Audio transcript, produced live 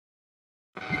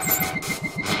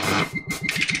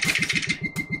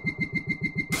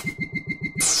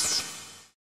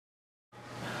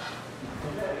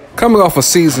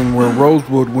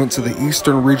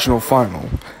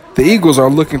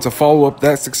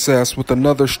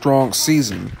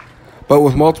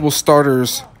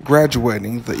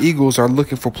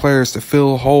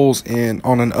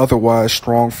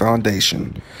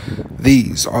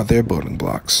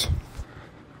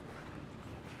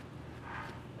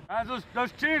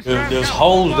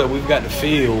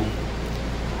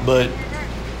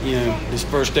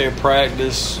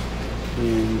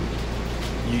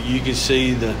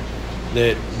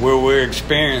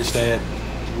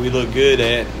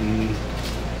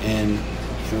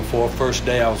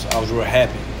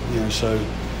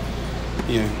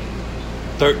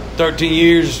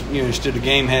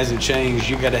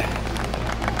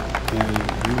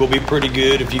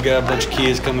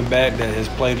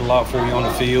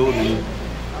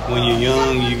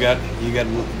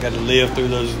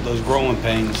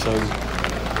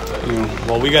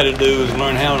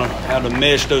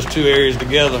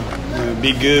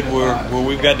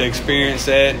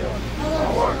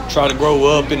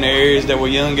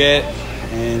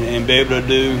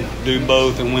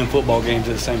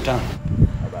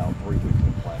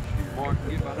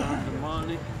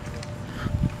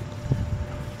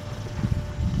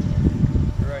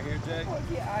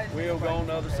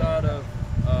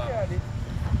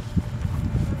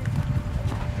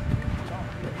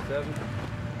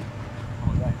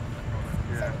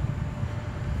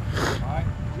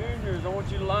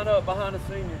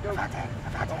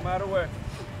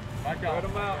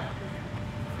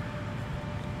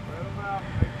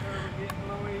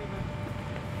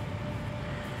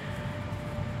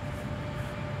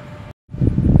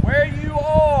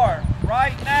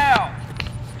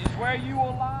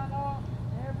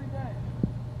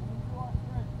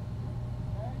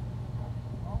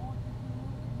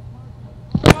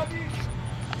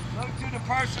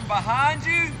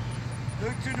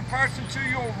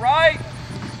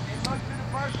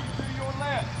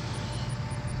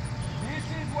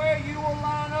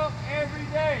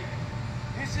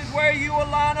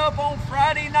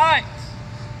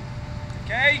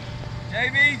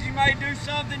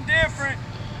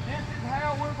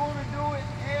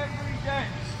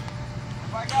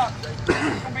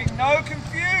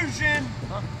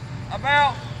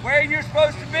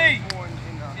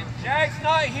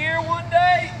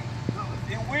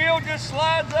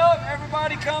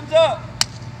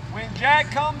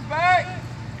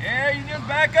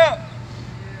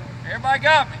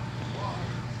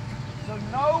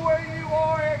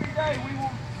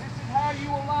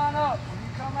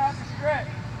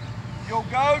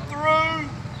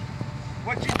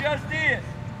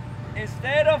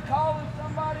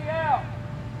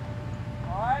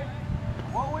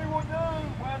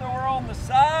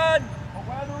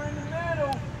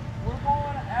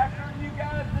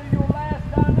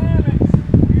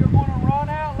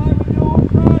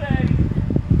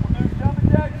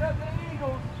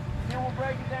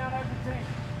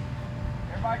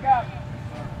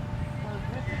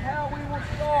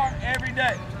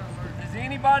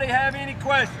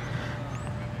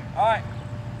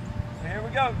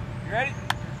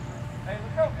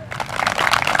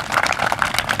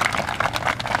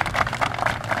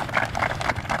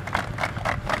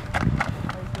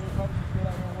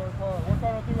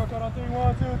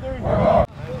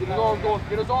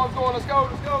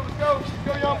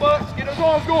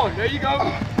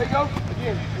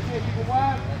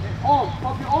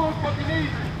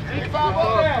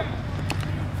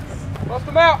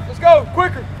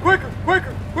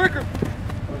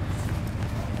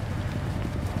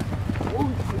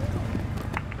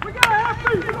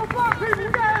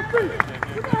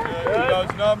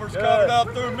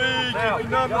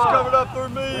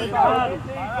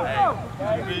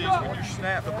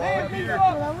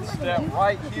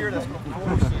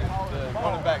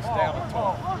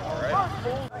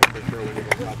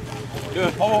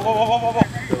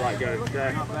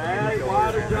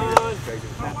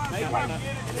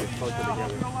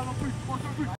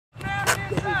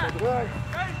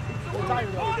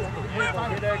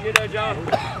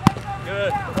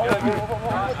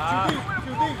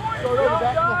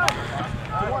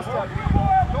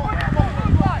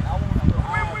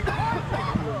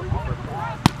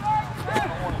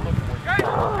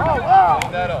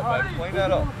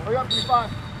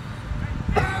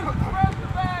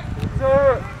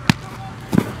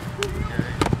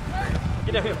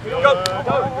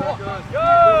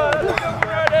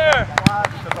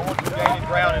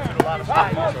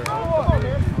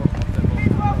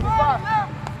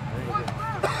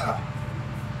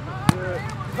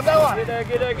Get there,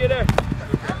 get there, get there.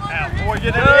 Out, boy,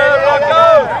 get there. Good, go.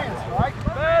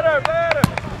 Better, better.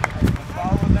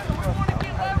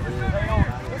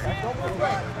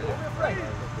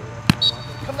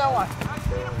 Come that way.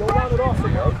 Go down it off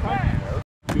there.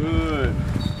 Good.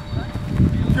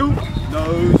 Shoot.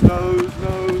 Nose, nose,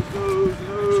 nose, nose,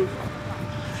 nose.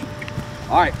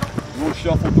 All right, we're going to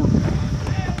shuffle through.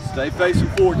 Stay facing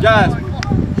forward. Guys,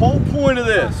 whole point of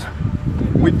this,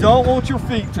 we don't want your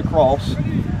feet to cross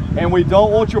and we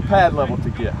don't want your pad level to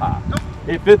get high.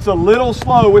 If it's a little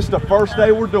slow, it's the first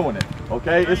day we're doing it,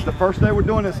 okay? It's the first day we're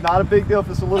doing it. It's not a big deal if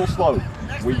it's a little slow.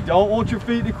 We don't want your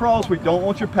feet to cross. We don't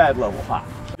want your pad level high.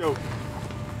 Go.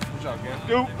 Good job, gang.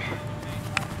 Go.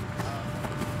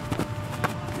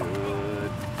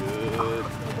 Good, good,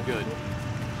 good.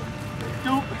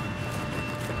 Go.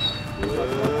 Good,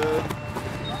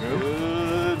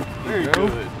 good, very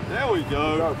good. There we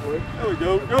go. There we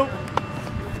go. Go.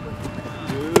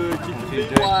 Good. Keep your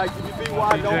feet wide. Keep your feet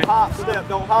wide. Don't hop step.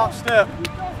 Don't hop step.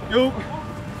 Go.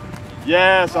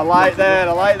 Yes, I like that.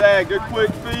 I like that. Good quick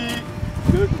feet.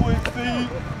 Good quick feet.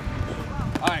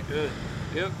 All right, good.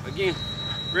 Yep, again.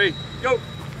 Ready, go.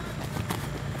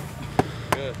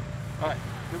 Good. All right,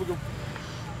 here we go.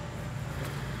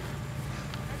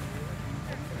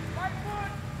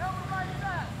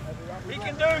 He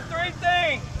can do 3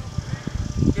 things.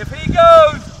 If he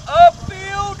goes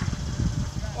upfield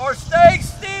or stays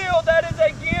still, that is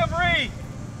a give read.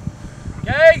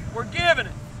 Okay, we're giving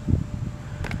it.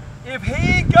 If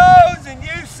he goes and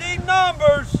you see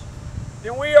numbers,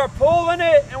 then we are pulling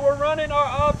it and we're running our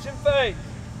option phase.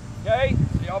 Okay,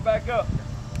 so y'all back up.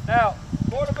 Now,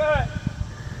 quarterback,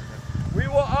 we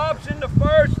will option the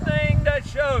first thing that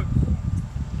shows.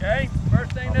 Okay,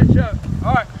 first thing that shows.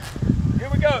 All right, here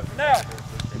we go. Now,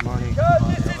 because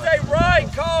this is a right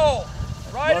call,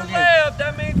 right or left,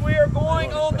 that means we are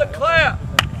going on the clap.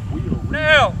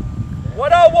 Now,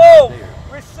 what I want,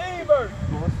 receivers,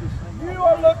 you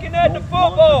are looking at the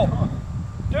football.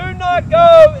 Do not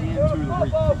go until the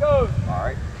football goes. All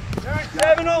right. During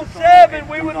 7-on-7,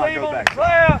 we would leave on the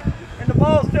clap and the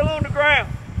ball's still on the ground.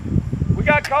 We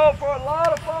got called for a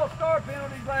lot of false start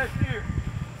penalties last year.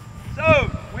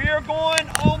 So, we are going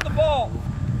on the ball.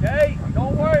 Okay?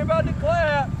 Don't worry about the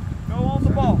clap. Go on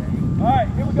the ball. All right,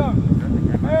 here we go.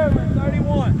 Maryland,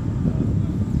 31.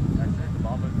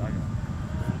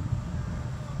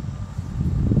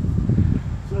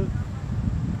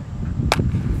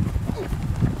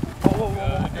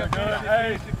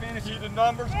 Hey, keep the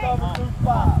numbers coming through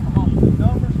 5.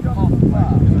 Numbers coming through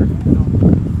 5.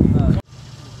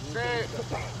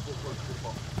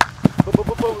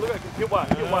 Look at get wide,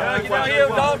 get wide. Get down here,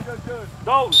 dog.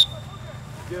 Dog.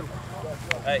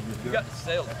 Hey, you got to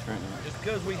sell it. Just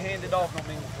because we hand it off don't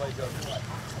mean the play goes away.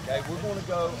 Okay, we're going to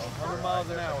go 100 miles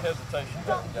an hour. Hesitation. You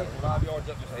got to get 5 yards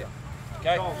up your head.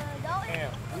 Okay? Let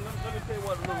me tell you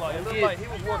what it looked like. It looked Like he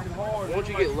was working hard. once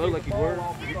you get low like you were,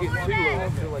 you get too low. I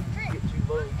feel like you get too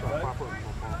low, you try to pop up.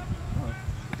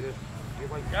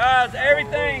 Guys,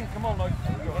 everything. Come on, Luke.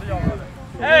 What are y'all running?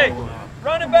 Hey,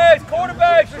 running backs,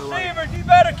 quarterbacks, receivers, you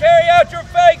better carry out your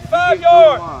fake 5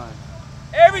 yards.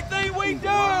 Everything we do,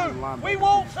 we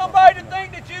want somebody to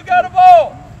think that you got a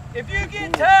ball. If you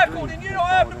get tackled and you don't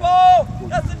have the ball,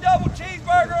 that's a double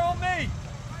cheeseburger on me.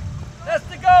 That's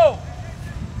the goal.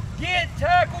 Get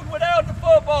tackled without the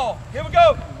football. Here we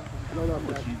go.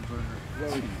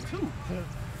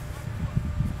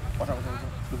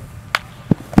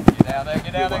 Get down there,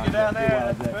 get down there, get down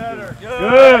there. That's better.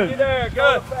 Good. Get there,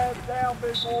 good. Down,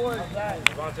 big boy.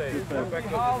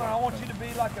 I want you to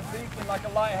be like a beacon, like a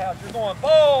lighthouse. You're going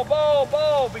ball, ball,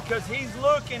 ball, because he's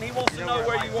looking. He wants to know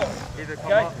where you are.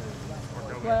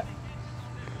 Okay?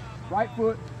 Right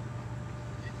foot.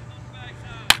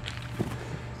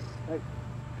 Hey.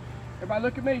 Everybody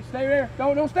look at me. Stay there.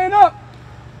 Don't stand up.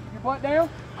 Your butt down.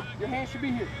 Your hands should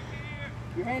be here.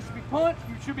 Your hands should be punched.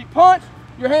 You should be punched.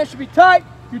 Your hands should be tight.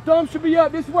 Your thumb should be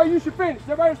up. This is where you should finish.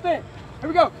 Everybody understand? Here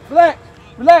we go. Relax.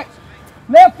 Relax.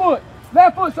 Left foot.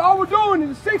 Left foot. So all we're doing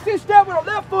is a 6-inch step with our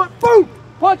left foot. Boom.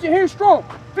 Punch it here strong.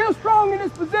 Feel strong in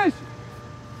this position.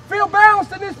 Feel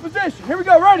balanced in this position. Here we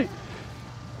go. Ready?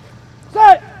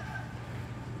 Set.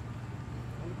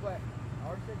 On the clap. I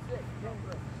already said 6.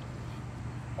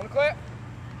 On the clap.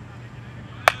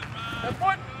 Left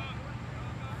foot.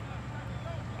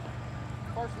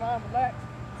 First line, relax.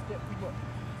 Step feet up.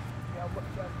 See how much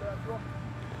you got down through?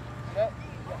 That,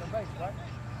 you got the base, right?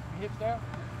 Your hips down.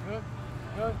 Good.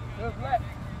 Good. Good. Relax.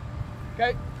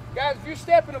 Okay. Guys, if you're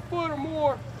stepping a foot or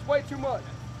more, it's way too much.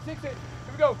 6 inches.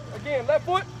 Here we go. Again, left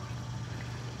foot.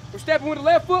 We're stepping with the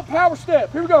left foot, power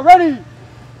step. Here we go. Ready?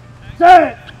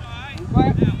 Set.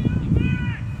 Clap.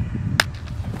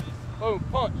 Boom,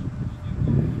 punch.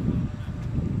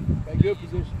 Okay, good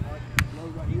position. All right.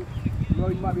 Load right here. You know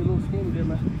you might be a little skinny there,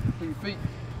 man. For your feet.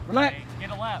 Relax. Get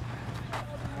a lap.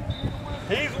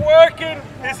 He's working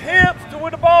his hips to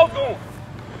where the ball's going.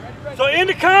 So in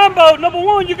the combo, number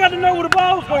one, you got to know where the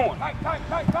ball's going.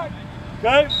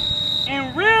 Okay?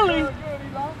 And really,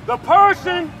 the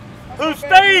person who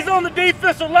stays on the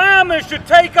defensive lineman should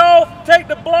take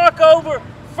the block over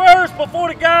first before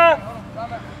the guy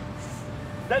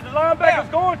that the linebacker's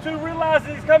going to realizes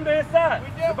he's coming to his side.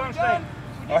 Understand?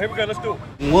 All right, here we go. Let's do it.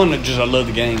 One, I love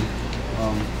the game.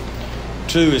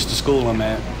 Two, it's the school I'm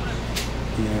at.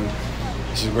 You know,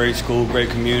 it's a great school, great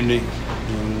community.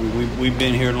 You know, we've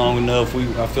been here long enough.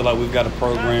 I feel like we've got a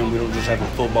program. We don't just have a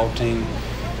football team.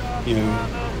 You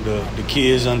know, the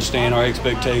kids understand our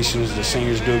expectations. The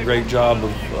seniors do a great job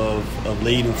of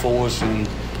leading for us, and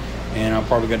I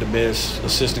probably got the best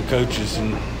assistant coaches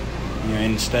in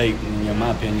the state. In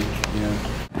my opinion, you know.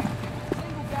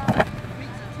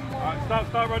 All right,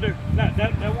 stop right there.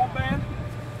 That one band.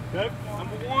 Okay.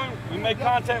 Number one, we make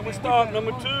contact, we stop.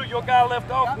 Number two, your guy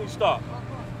left off, we stop.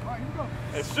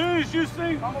 As soon as you see,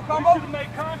 we should have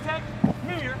made contact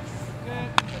here.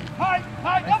 As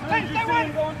soon as you see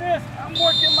him going this, I'm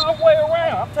working my way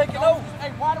around. I'm taking over.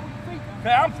 Hey, why do we feet?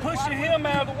 Okay, I'm pushing him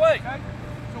out of the way. Okay.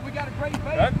 So we got a great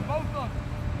base for both of them.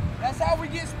 That's how we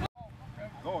get split.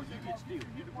 Go, you get still.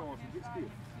 You the boss, you get still.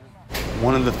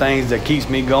 One of the things that keeps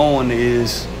me going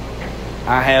is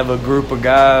I have a group of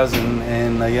guys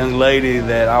and a young lady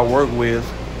that I work with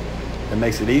that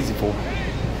makes it easy for me.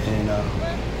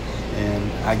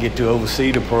 And I get to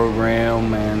oversee the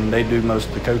program, and they do most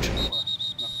of the coaching.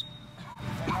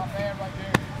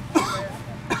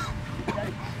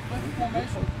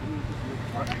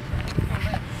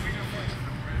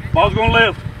 Ball's going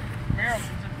left.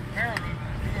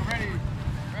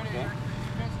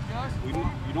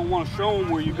 You don't want to show them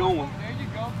where you're going. There you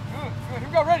go. Good. Here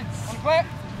we go. Ready? On the clap.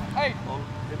 Hey.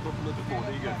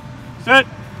 There you go. Set.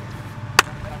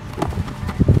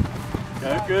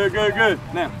 Okay, good.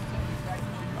 Now,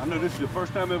 I know this is your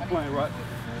first time ever playing, right?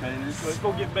 And it's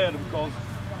gonna get better because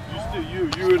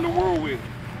you're in the whirlwind.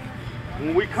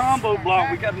 When we combo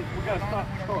block, we gotta start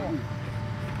here.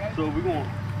 So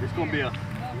it's gonna be a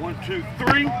 1, 2,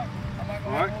 3.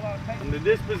 All right. And in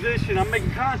this position, I'm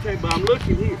making contact, but I'm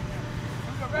looking here.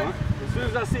 All right. As soon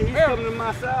as I see he's coming to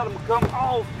my side, I'm gonna come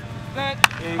off and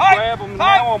grab him. And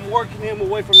now I'm working him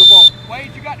away from the ball.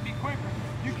 Wade, you got to be quicker.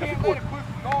 You can't let a quick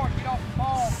guard get off the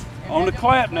ball. On the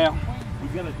clap now. We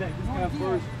gotta attack this guy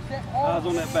first. Eyes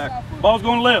on that back. Ball's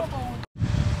going left.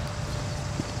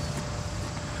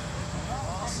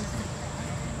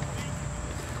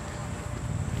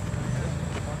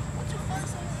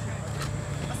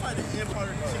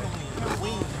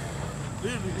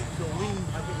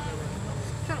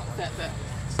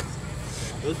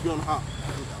 Let's go on the hop.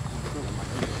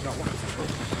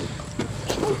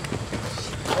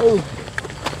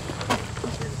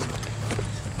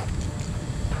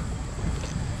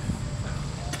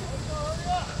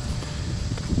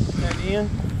 In.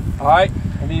 All right,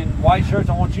 and then white shirts,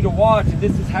 I want you to watch, and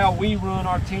this is how we run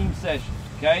our team session,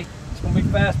 okay? It's going to be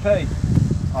fast paced,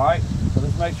 all right? So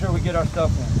let's make sure we get our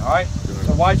stuff in, all right?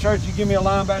 So white shirts, you give me a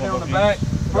line back there on the back.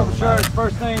 Purple shirts,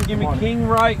 first thing, give me king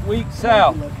right, weak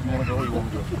south.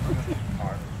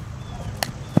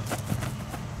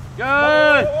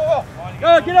 Good.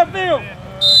 Good, get upfield.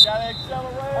 Gotta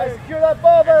accelerate. Hey, secure that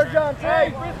ball there, John.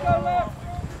 Hey,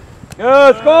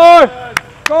 good, score.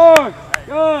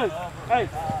 Good. Hey,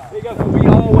 there you go. So we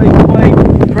always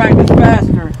practice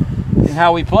faster than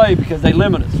how we play because they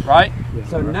limit us, right?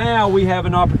 So now we have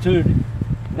an opportunity.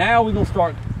 Now we're going to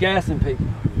start gassing people,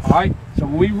 all right? So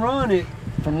when we run it,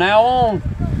 from now on,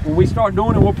 when we start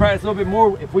doing it, we'll practice a little bit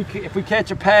more. If we catch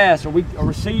a pass or a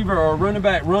receiver or a running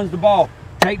back runs the ball,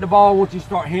 take the ball once you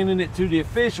start handing it to the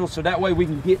official so that way we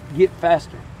can get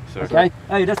faster, okay?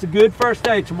 Hey, that's a good first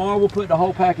day. Tomorrow we'll put the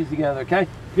whole package together, okay?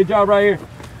 Good job right here.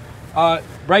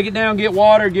 Break it down, get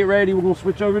water, get ready. We're going to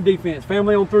switch over to defense.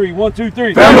 Family on 3. 1, 2,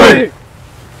 3. Family!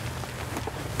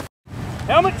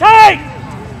 Helmet tight!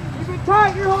 Keep it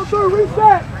tight, you're home through,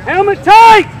 reset. Helmet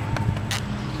tight!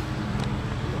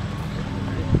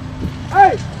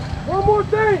 Hey, one more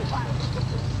thing.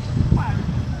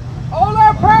 All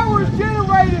our power is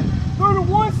generated through the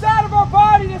one side of our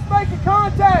body that's making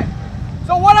contact.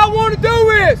 So what I want to do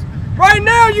is, right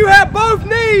now you have both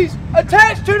knees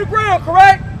attached to the ground,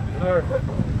 correct? Sir.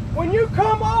 When you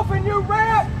come off and you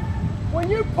wrap, when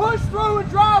you push through and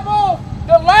drive off,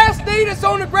 the last knee that's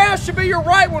on the ground should be your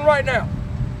right one right now.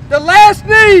 The last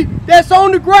knee that's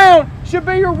on the ground should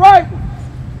be your right one.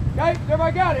 Okay,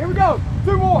 everybody got it? Here we go.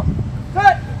 2 more.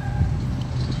 Set.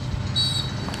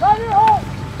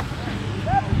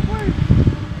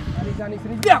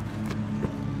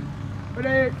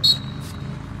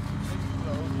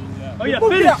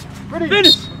 finish. Ready.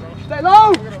 Finish. Stay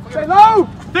low. Stay low.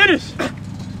 Finish.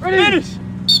 Ready. Finish.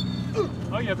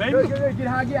 Oh yeah, baby. Good, good, good. Get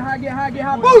high, get high, get high, get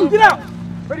high. Boom, get out.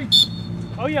 Ready.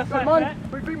 Oh yeah, Good, man.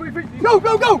 Move feet, move feet. Go,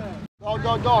 go, go. Dog,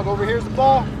 dog, dog. Over here's the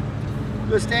ball.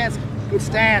 Good stance. Good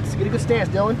stance. Get a good stance,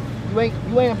 Dylan.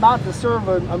 You ain't about to serve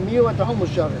a meal at the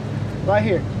homeless shelter. Right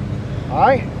here. All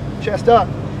right. Chest up.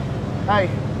 Hey.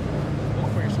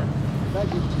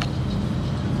 Thank you.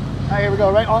 Hey, here we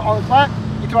go. Right on the flat.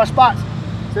 Get to our spots.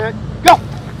 Set. Go.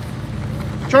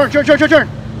 Turn, turn, turn, turn, turn.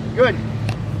 Good.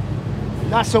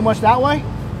 Not so much that way.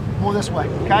 More this way.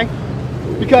 Okay.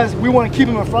 Because we want to keep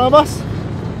them in front of us,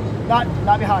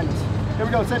 not behind us. Here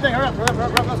we go. Same thing. Hurry up, hurry up,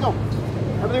 hurry up. Let's go.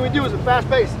 Everything we do is a fast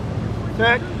pace.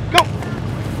 Set. Go.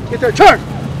 Get there. Turn.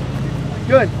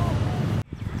 Good.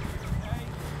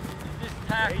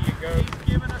 There you go. He's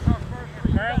giving us our first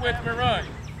read. Turn with me, run.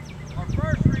 Our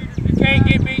first read is we can't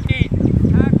get beat deep.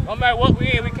 No matter what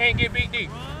we in, we can't get beat deep.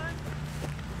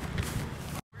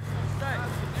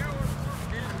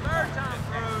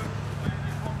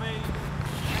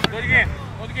 Do it again.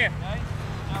 Do it again. Now,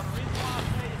 the reason why I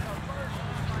say it's our first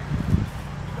read,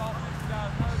 you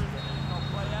guys notice it's going to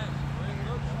play action. It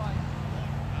looks like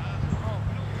what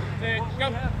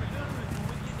we have to do is when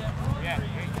we get that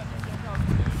run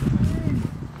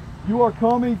read, You are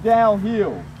coming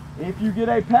downhill. If you get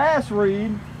a pass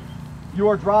read, you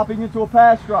are dropping into a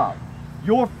pass drop.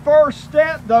 Your first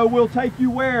step, though, will take you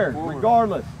where? Forward.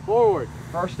 Regardless. Forward.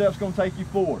 First step's going to take you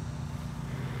forward.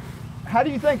 How do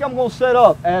you think I'm going to set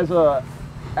up as a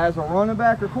running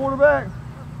back or quarterback?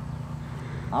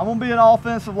 I'm going to be an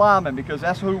offensive lineman because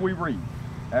that's who we read.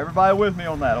 Everybody with me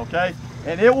on that, okay?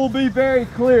 And it will be very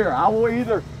clear. I will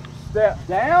either step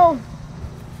down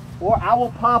or I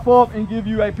will pop up and give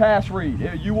you a pass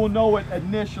read. You will know it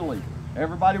initially.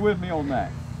 Everybody with me on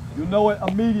that. You'll know it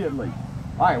immediately.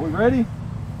 All right, we ready?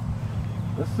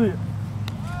 Let's see it.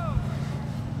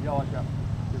 Y'all like that.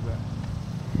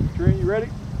 Trent, you ready?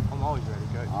 I'm always ready,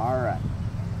 coach. All right.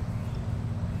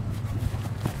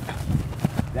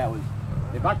 That was,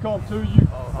 if I come to you,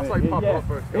 I'll say pop up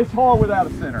first. it's hard without a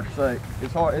center. Say,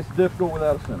 it's hard. It's difficult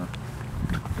without a center.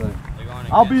 So,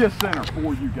 I'll be a center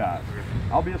for you guys.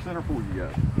 I'll be a center for you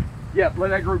guys. Yep, let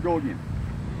that group go again.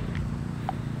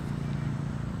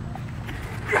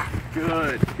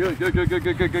 Good, good, good, good, good,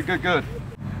 good, good, good, good, good.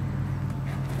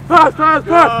 Pass, pass,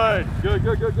 pass. Good,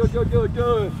 good, good, good, good, good,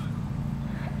 good.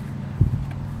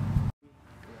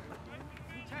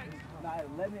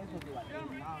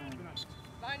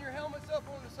 Line your helmets up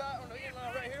on the side, on the end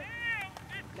line right here.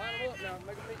 Line them up now,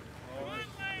 make them meet.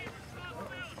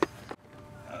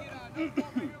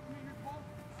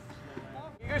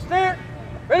 You go stand.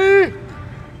 Ready?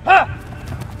 Ha!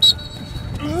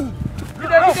 Get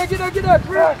that, get that, get that,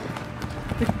 get that.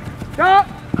 Chop,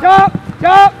 chop,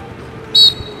 chop.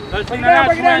 Break it down,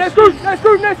 break it down. Next group, next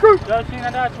group, next group.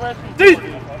 Deep.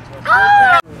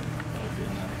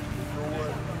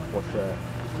 What's that?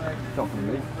 Talking to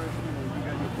me.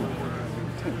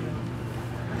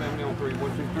 Family on 3,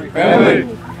 1, 2, 3.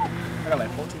 Family. I got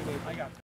like 14 minutes.